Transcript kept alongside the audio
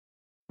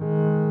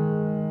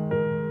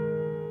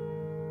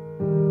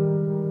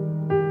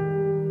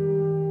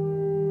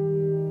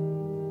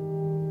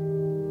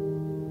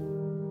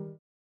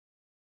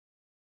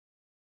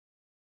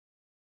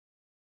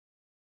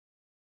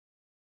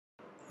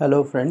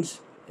Hello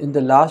friends, in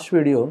the last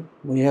video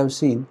we have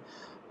seen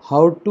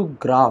how to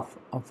graph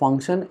a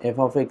function f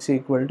of x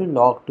equal to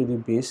log to the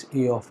base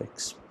a of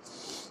x.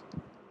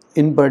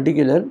 In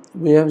particular,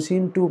 we have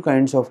seen two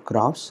kinds of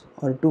graphs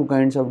or two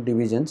kinds of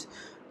divisions.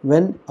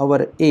 When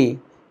our a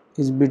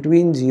is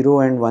between 0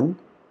 and 1,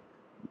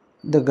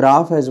 the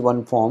graph has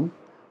one form,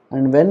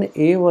 and when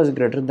a was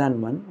greater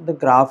than 1, the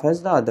graph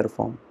has the other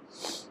form.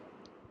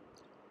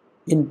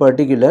 In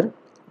particular,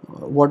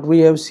 what we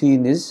have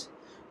seen is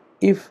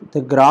if the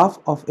graph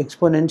of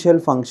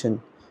exponential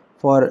function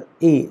for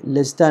a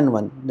less than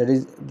 1, that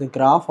is the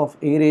graph of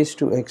a raised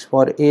to x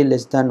for a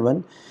less than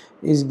 1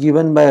 is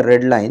given by a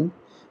red line,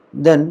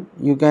 then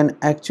you can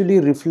actually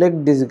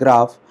reflect this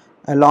graph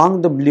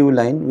along the blue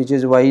line, which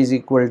is y is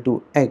equal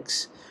to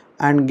x,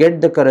 and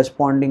get the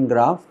corresponding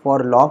graph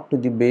for log to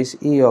the base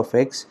a of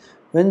x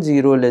when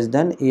 0 less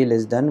than a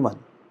less than 1.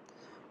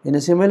 In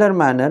a similar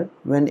manner,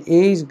 when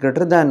a is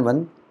greater than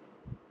 1,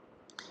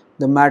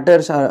 the matter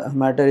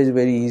is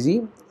very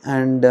easy,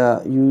 and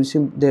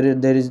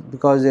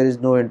because there is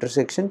no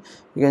intersection,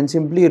 you can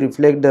simply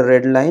reflect the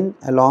red line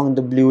along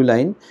the blue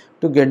line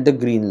to get the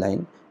green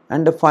line,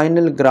 and the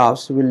final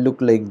graphs will look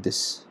like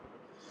this.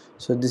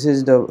 So this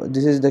is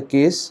the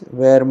case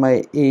where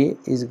my a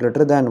is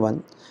greater than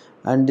 1,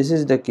 and this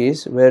is the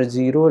case where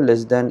 0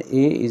 less than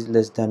a is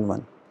less than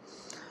 1.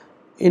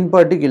 In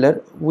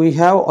particular, we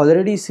have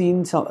already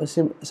seen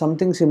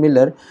something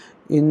similar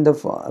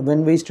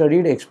when we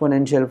studied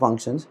exponential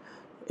functions.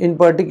 In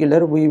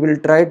particular, we will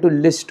try to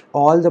list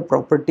all the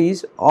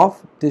properties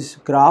of this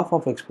graph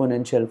of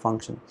exponential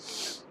function.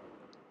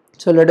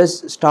 So let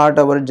us start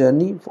our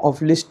journey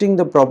of listing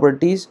the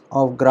properties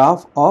of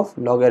graph of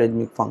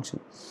logarithmic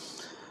function.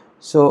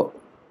 So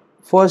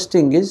first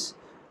thing is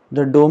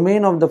the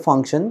domain of the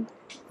function,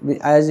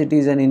 as it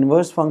is an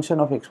inverse function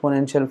of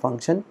exponential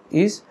function,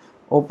 is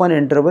open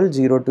interval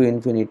 0 to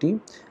infinity,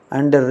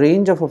 and the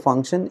range of a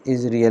function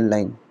is real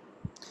line.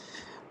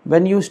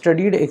 When you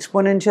studied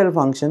exponential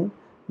function,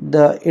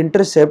 the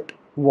intercept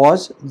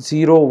was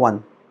 0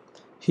 1.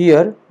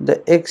 Here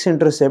the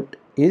x-intercept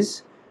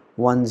is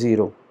 1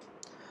 0,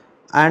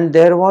 and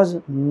there was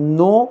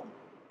no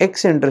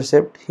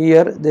x-intercept.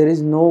 Here there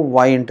is no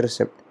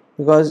y-intercept,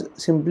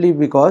 simply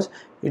because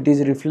it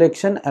is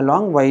reflection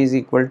along y is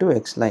equal to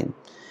x line.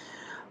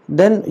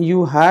 Then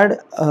you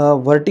had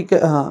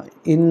vertical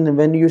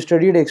when you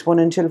studied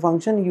exponential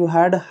function, you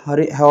had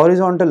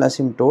horizontal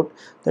asymptote,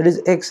 that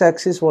is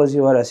x-axis was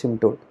your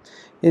asymptote.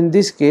 In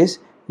this case,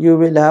 you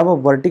will have a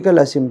vertical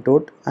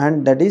asymptote,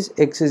 and that is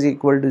x is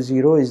equal to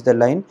 0 is the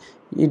line.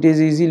 It is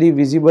easily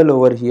visible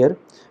over here.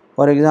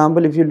 For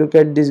example, if you look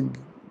at this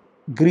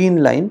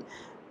green line,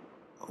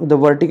 the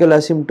vertical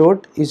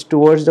asymptote is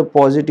towards the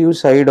positive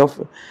side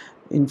of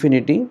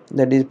infinity,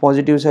 that is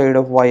positive side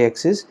of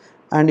y-axis,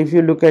 and if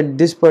you look at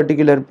this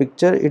particular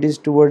picture, it is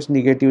towards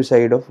negative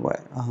side of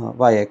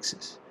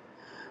y-axis.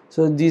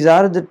 So these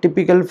are the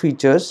typical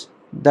features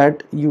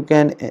that you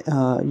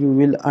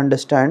will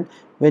understand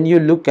when you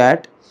look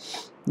at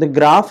the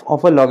graph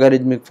of a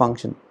logarithmic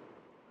function.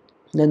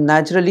 Then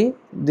naturally,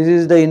 this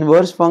is the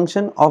inverse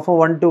function of a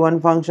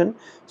 1-to-1 function,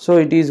 so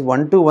it is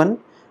 1-to-1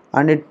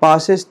 and it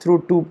passes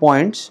through 2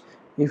 points.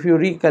 If you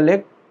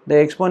recollect, the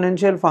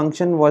exponential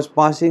function was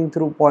passing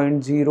through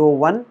point 0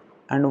 1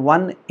 and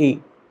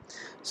 1a.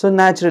 So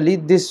naturally,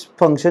 this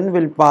function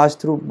will pass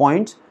through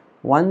points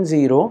 1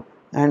 0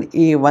 and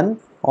a1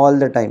 all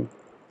the time.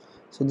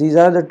 So these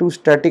are the two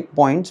static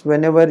points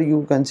whenever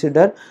you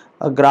consider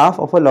a graph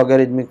of a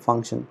logarithmic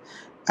function.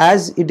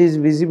 As it is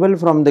visible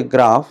from the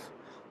graph,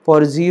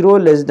 for 0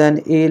 less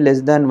than a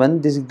less than 1,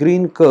 this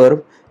green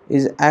curve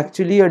is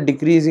actually a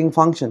decreasing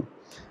function,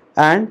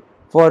 and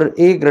for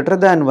a greater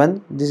than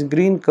 1, this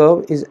green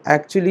curve is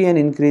actually an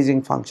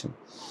increasing function.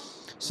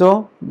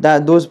 So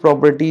those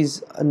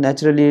properties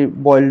naturally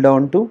boil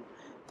down to,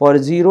 for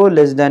 0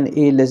 less than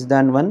a less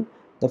than 1,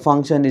 the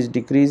function is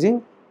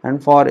decreasing,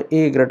 and for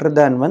a greater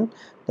than 1,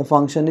 the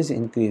function is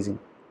increasing.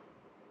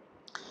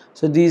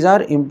 So these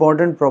are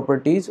important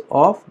properties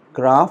of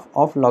graph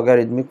of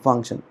logarithmic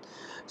function.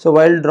 So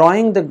while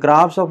drawing the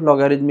graphs of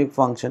logarithmic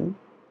function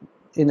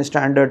in a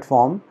standard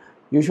form,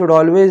 you should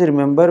always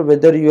remember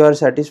whether you are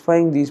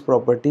satisfying these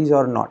properties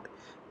or not.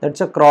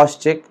 That's a cross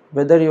check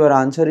whether your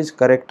answer is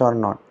correct or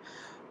not.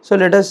 So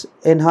let us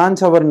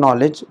enhance our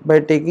knowledge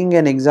by taking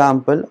an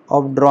example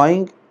of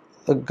drawing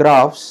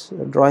graphs.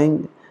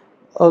 Drawing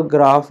a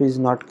graph is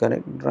not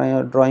correct.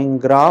 Drawing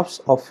graphs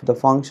of the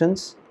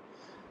functions.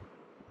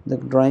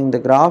 Drawing the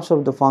graphs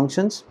of the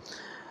functions.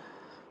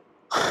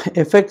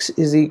 Fx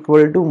is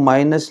equal to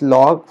minus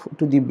log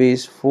to the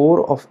base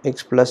 4 of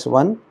x plus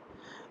 1,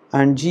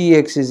 and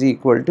gx is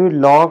equal to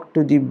log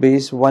to the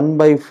base 1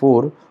 by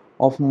 4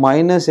 of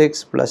minus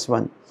x plus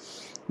 1.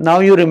 Now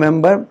you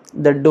remember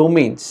the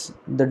domains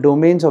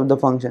of the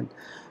function.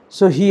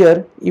 So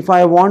here, if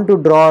I want to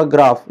draw a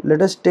graph,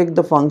 let us take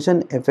the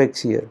function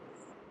fx here.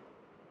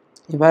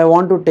 If I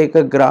want to take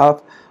a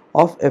graph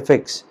of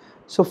fx,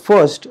 so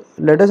first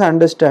let us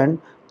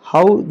understand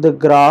how the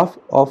graph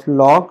of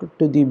log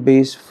to the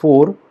base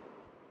 4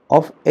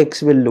 of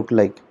x will look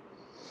like.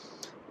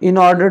 In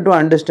order to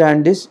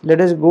understand this,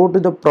 let us go to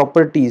the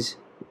properties.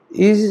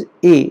 Is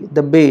a,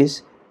 the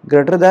base,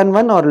 greater than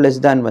 1 or less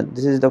than 1?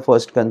 This is the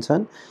first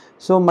concern.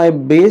 So my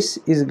base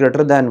is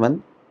greater than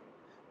 1,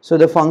 so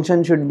the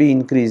function should be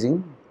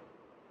increasing.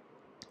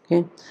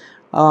 Okay,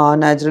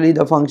 naturally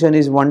the function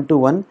is 1 to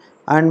 1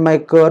 and my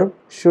curve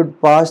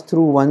should pass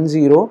through 1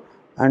 0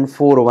 and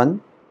 4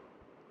 1,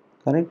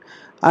 correct,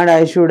 and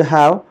I should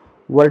have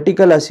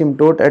vertical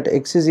asymptote at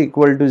x is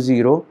equal to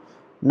 0.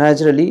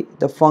 Naturally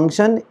the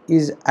function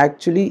is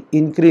actually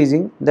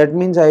increasing, that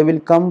means I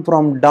will come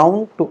from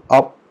down to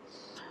up,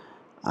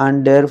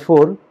 and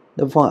therefore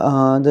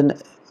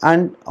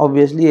and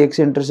obviously x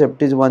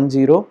intercept is 1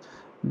 0,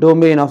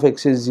 domain of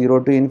x is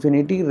 0 to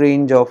infinity,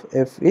 range of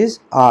f is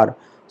R.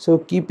 So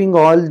keeping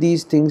all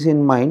these things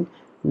in mind,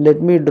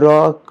 let me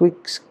draw a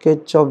quick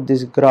sketch of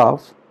this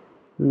graph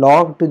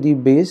log to the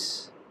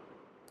base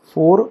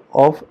 4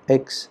 of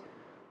x.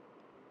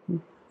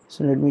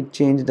 So let me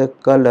change the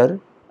color,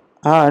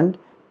 and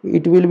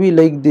it will be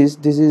like this.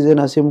 This is an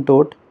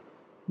asymptote,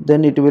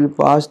 then it will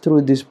pass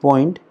through this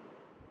point,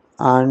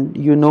 and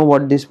you know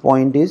what this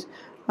point is,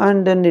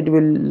 and then it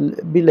will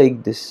be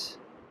like this.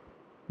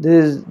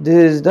 This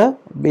is the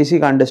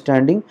basic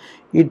understanding.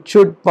 It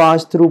should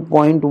pass through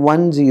point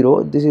 1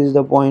 0, this is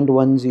the point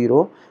 1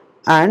 0,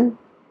 and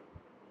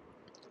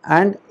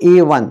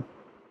a1,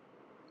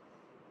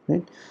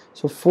 right?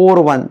 So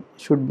 4 1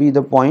 should be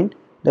the point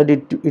that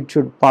it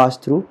should pass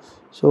through.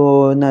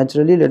 So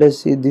naturally let us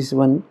see this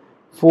one,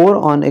 4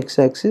 on x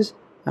axis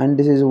and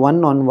this is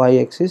 1 on y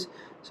axis,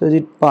 so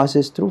it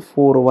passes through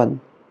 4 1,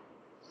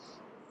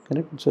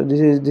 correct. So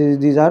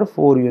these are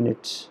 4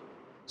 units,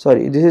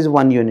 sorry, this is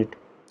 1 unit,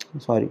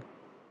 sorry.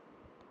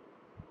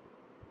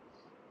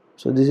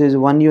 So this is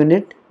 1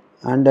 unit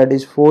and that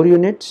is 4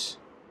 units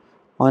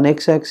on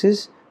x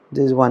axis,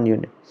 this is 1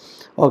 unit.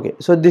 Okay,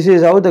 so this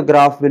is how the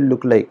graph will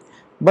look like,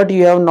 but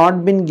you have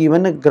not been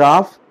given a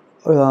graph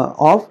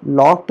of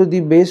log to the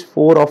base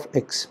 4 of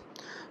x.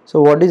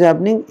 So what is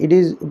happening, it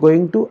is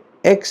going to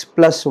x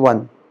plus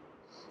 1.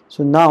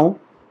 So now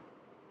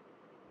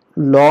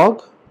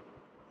log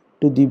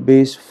to the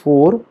base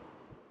 4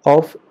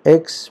 of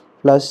x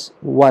plus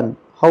 1,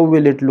 how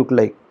will it look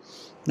like?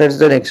 That's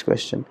the next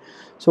question.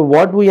 So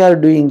what we are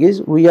doing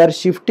is we are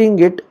shifting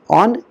it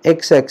on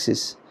x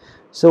axis.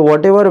 So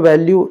whatever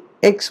value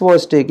x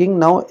was taking,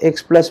 now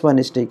x plus 1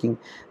 is taking,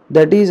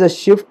 that is a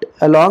shift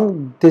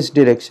along this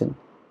direction,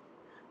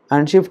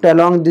 and shift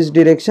along this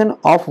direction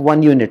of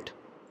 1 unit.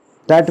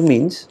 That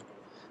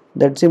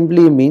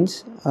simply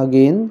means,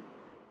 again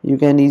you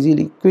can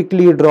easily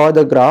quickly draw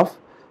the graph,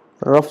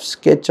 rough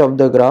sketch of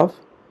the graph.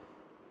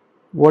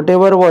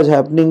 Whatever was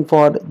happening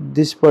for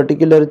this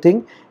particular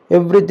thing,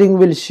 everything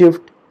will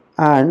shift,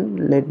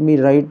 and let me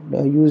write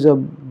use a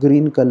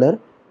green color.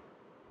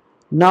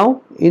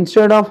 Now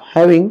instead of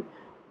having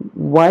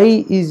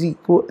y is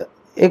equal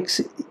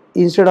x,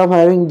 instead of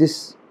having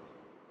this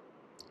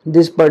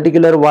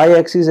particular y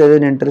axis as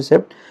an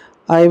intercept,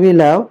 I will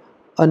have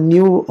a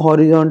new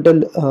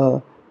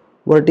horizontal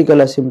vertical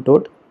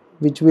asymptote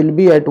which will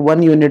be at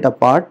 1 unit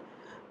apart,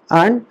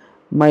 and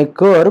my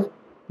curve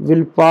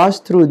will pass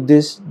through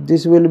this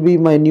will be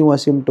my new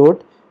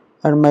asymptote,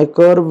 and my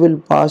curve will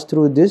pass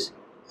through this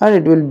and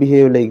it will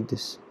behave like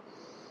this.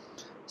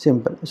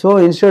 Simple. So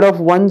instead of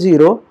 1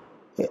 0,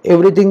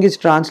 everything is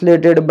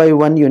translated by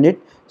 1 unit,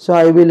 so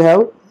I will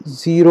have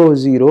 0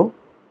 0.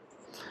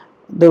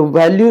 The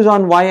values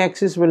on y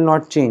axis will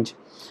not change,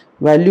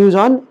 values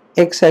on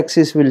x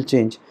axis will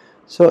change.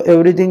 So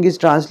everything is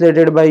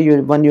translated by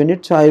 1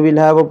 unit, so I will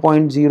have a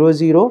point 0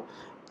 0,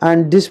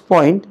 and this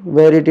point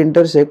where it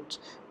intersects,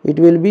 it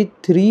will be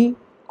 3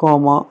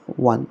 comma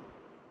 1.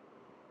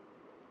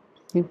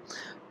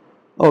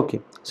 Okay,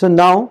 so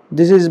now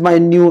this is my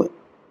new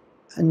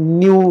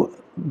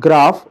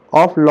graph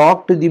of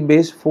log to the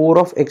base 4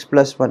 of x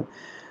plus 1.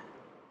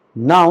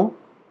 Now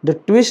the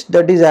twist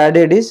that is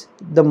added is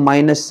the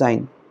minus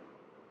sign.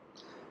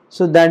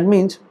 So that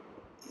means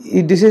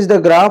this is the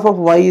graph of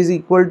y is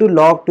equal to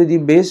log to the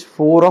base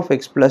 4 of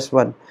x plus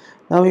 1.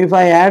 Now if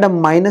I add a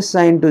minus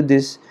sign to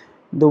this,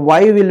 the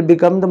y will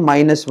become the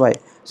minus y.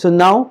 So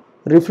now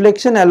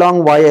reflection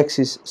along y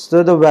axis.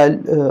 So the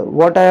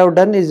what I have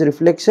done is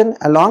reflection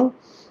along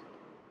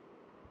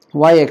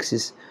y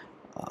axis.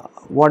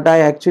 What I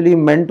actually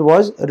meant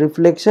was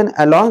reflection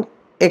along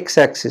x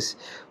axis.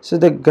 So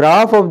the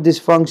graph of this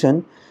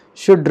function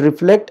should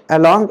reflect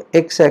along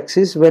x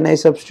axis when I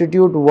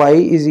substitute y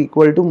is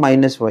equal to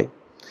minus y.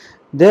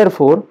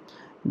 Therefore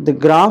the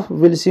graph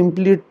will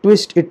simply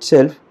twist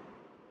itself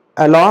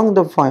along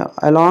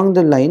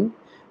the line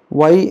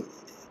y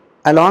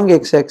along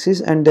x axis,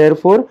 and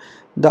therefore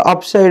the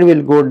upside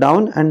will go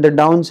down and the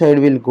downside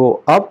will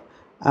go up,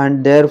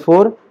 and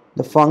therefore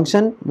the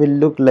function will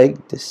look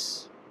like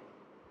this.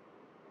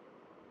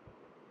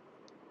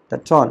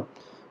 That's all.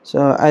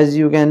 So as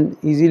you can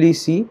easily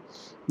see,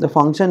 the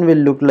function will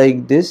look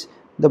like this.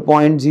 The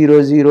point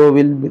 0 0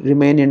 will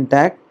remain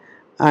intact,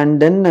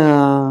 and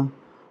then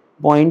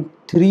point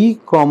 3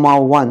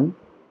 comma 1,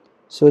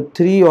 So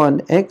 3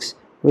 on x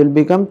will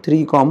become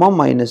 3 comma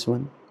minus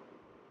 1.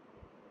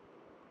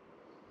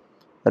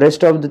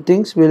 Rest of the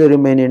things will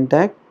remain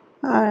intact,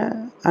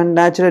 and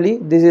naturally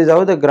this is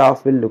how the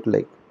graph will look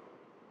like.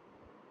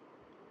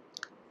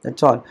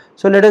 That's all.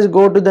 So let us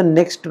go to the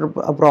next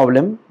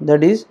problem,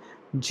 that is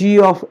g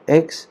of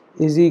x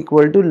is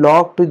equal to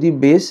log to the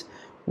base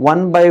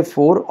 1 by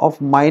 4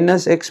 of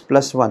minus x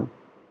plus 1.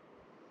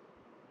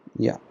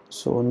 Yeah,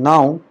 so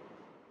now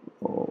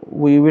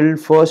we will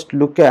first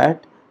look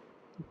at,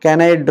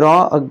 can I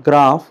draw a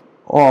graph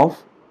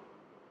of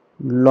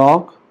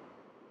log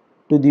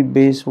to the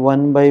base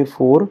 1 by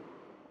 4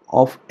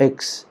 of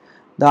x?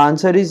 The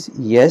answer is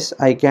yes,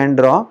 I can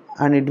draw,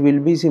 and it will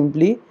be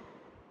simply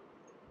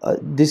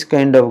this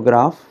kind of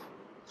graph.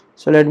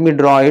 So let me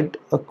draw it,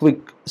 a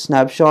quick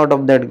snapshot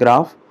of that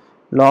graph.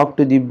 Log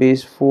to the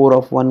base 4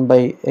 of 1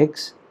 by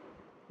x.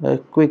 A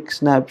quick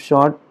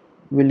snapshot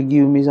will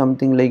give me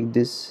something like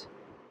this.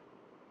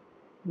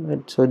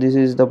 Right, so this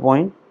is the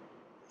point,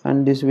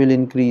 and this will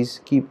increase,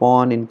 keep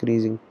on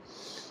increasing.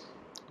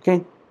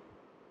 Okay,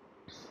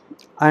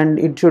 and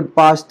it should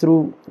pass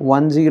through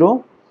 1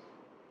 0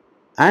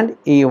 and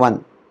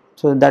a1.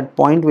 So that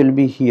point will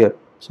be here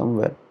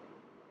somewhere.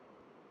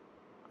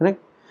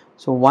 Correct?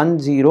 So 1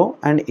 0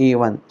 and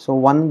a1. So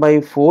 1 by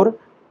 4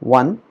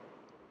 1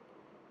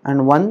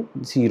 and 1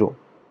 0.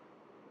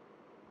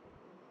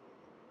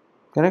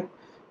 Correct?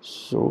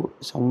 So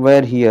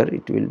somewhere here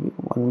it will be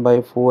 1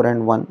 by 4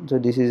 and 1. So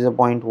this is a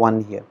point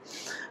 1 here.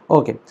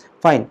 Okay,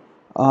 fine.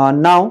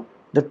 Now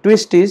the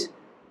twist is,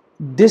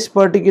 this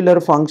particular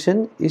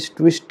function is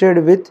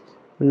twisted with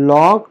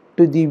log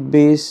to the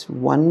base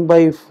 1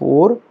 by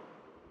 4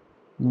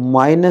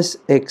 minus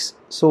x.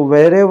 So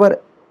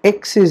wherever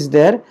x is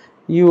there,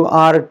 you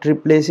are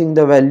replacing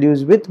the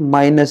values with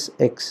minus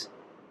x.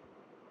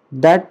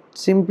 That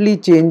simply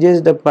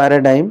changes the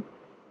paradigm,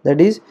 that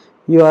is,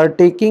 you are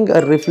taking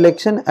a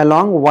reflection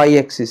along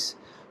y-axis.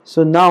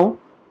 So now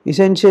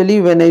essentially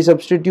when I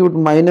substitute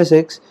minus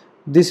x,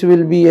 this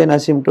will be an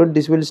asymptote,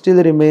 this will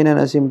still remain an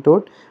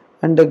asymptote,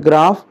 and the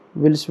graph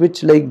will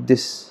switch like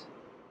this.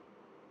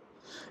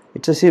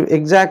 It's a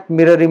exact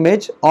mirror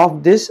image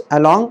of this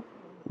along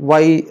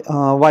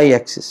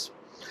y-axis.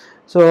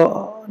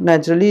 So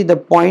naturally the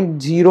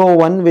point 0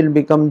 1 will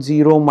become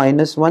 0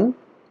 minus 1,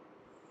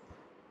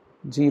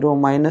 0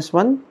 minus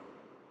 1,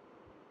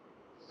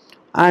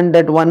 and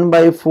that 1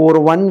 by 4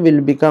 1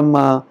 will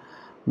become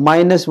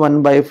minus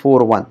 1 by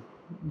 4 1.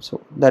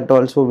 So that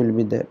also will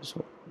be there.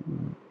 So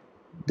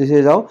this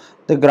is how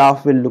the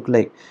graph will look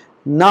like.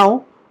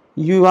 Now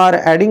you are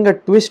adding a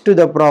twist to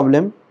the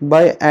problem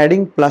by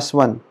adding plus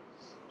 1.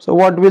 So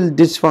what will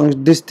this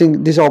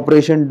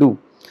operation do?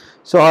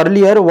 So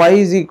earlier y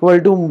is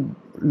equal to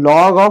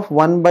log of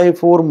 1 by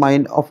 4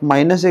 of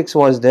minus x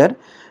was there.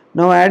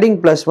 Now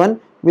adding plus 1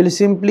 will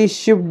simply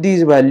shift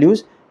these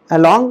values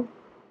along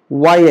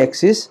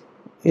y-axis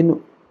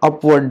in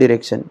upward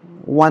direction,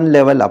 one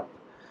level up.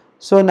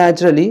 So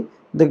naturally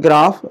the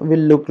graph will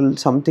look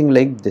something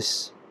like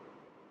this.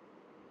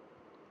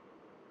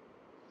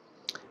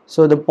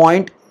 So the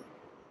point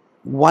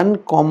 1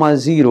 comma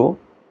 0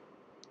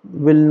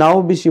 will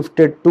now be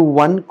shifted to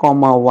 1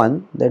 comma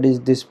 1, that is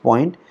this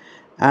point,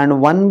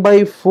 and 1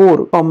 by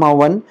 4 comma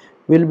 1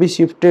 will be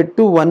shifted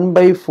to 1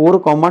 by 4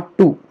 comma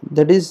 2,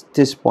 that is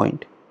this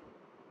point.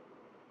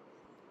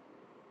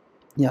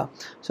 Yeah,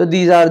 so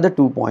these are the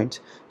 2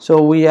 points.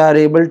 So we are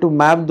able to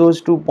map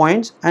those 2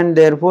 points, and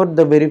therefore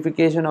the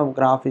verification of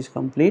graph is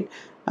complete,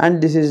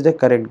 and this is the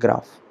correct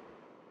graph.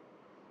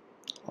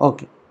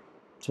 Okay,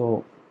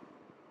 so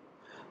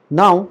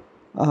now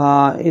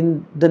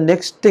in the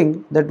next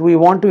thing that we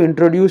want to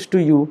introduce to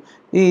you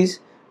is,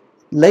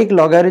 like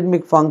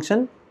logarithmic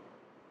function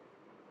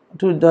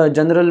to the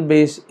general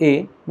base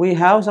a, we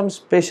have some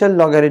special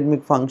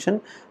logarithmic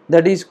function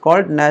that is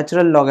called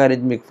natural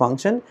logarithmic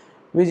function,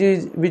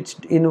 which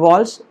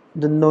involves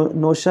the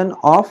notion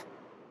of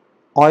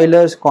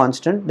Euler's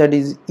constant, that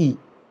is E.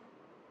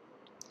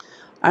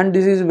 And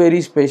this is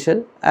very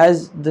special,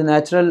 as the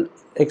natural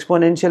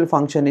exponential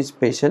function is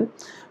special.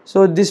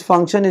 So this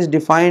function is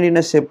defined in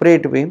a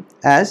separate way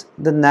as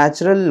the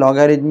natural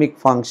logarithmic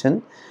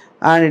function,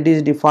 and it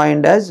is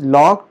defined as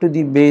log to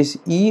the base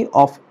e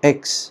of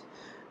x,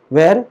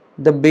 where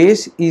the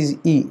base is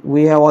e.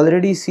 We have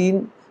already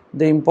seen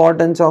the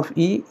importance of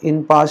e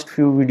in past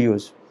few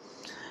videos.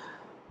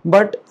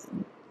 But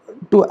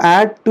to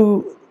add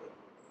to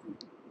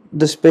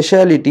the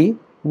speciality,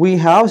 we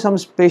have some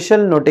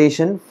special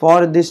notation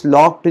for this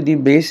log to the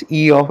base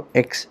e of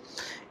x.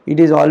 It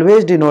is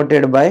always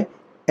denoted by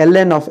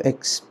ln of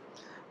x,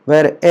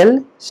 where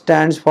L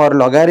stands for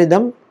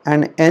logarithm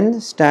and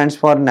n stands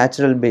for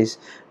natural base.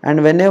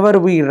 And whenever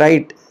we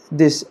write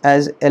this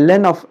as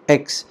ln of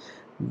x,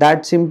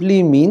 that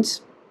simply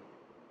means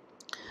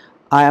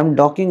I am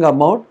talking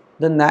about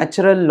the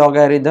natural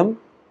logarithm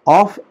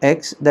of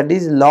x, that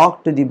is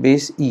log to the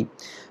base e.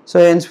 So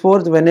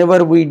henceforth,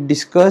 whenever we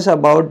discuss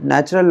about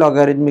natural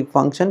logarithmic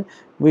function,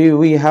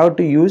 we have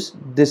to use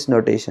this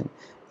notation,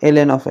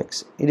 ln of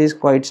x. It is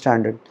quite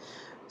standard.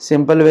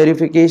 Simple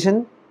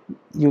verification,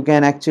 you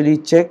can actually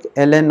check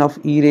ln of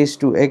e raised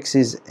to x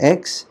is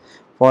x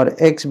for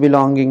x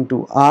belonging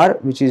to R,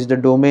 which is the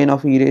domain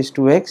of e raised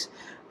to x,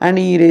 and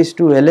e raised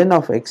to ln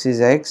of x is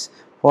x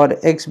for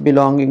x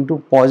belonging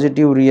to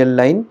positive real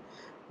line,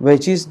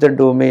 which is the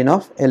domain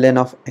of ln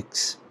of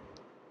x.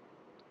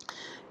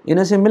 In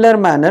a similar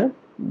manner,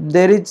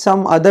 there are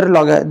some other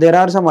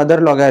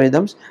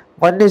logarithms.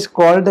 One is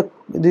called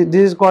this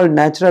is called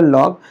natural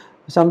log.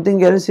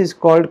 Something else is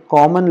called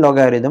common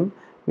logarithm,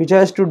 which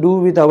has to do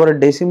with our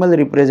decimal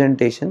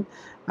representation,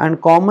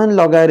 and common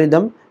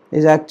logarithm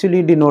is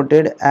actually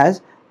denoted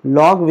as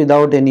log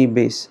without any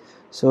base.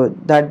 So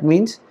that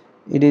means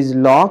it is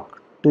log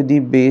to the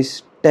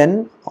base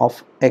 10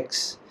 of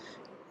x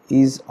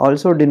is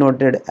also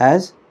denoted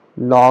as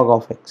log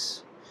of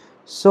x.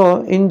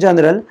 So in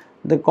general,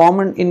 in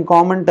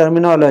common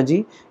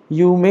terminology,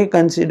 you may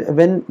consider,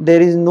 when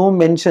there is no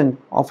mention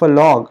of a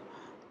log,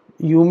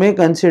 you may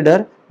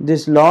consider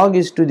this log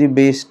is to the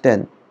base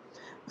 10,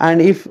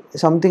 and if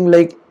something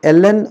like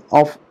ln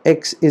of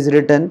x is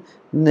written,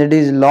 then it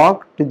is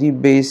log to the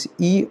base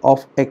e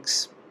of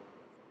x.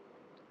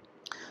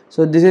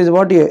 So this is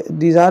what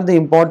these are the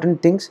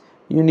important things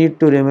you need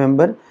to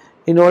remember.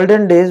 In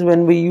olden days,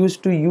 when we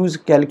used to use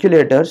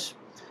calculators,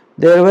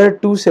 there were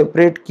two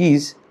separate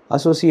keys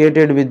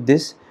associated with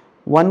this.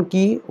 One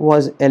key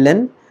was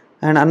ln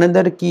and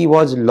another key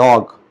was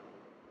log.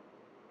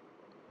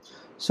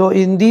 So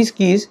in these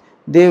keys,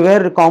 they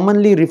were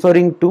commonly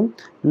referring to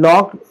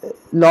log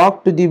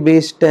to the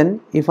base 10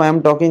 if I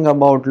am talking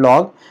about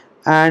log,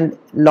 and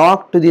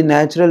log to the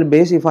natural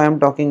base if I am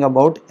talking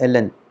about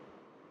ln.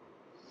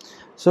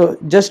 So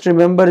just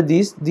remember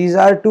these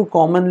are two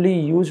commonly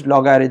used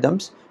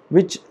logarithms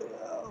which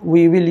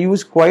we will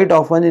use quite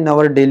often in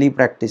our daily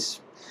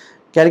practice.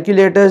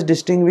 Calculators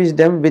distinguish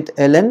them with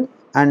ln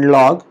and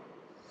log,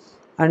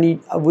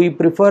 and we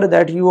prefer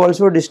that you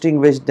also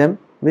distinguish them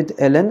with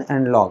ln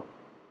and log.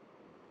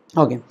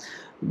 Okay,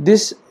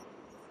 this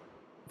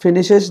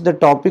finishes the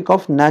topic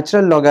of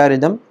natural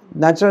logarithm.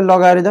 Natural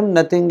logarithm,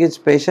 nothing is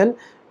special,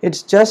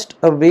 it's just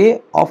a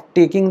way of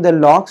taking the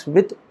logs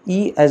with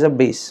e as a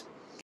base.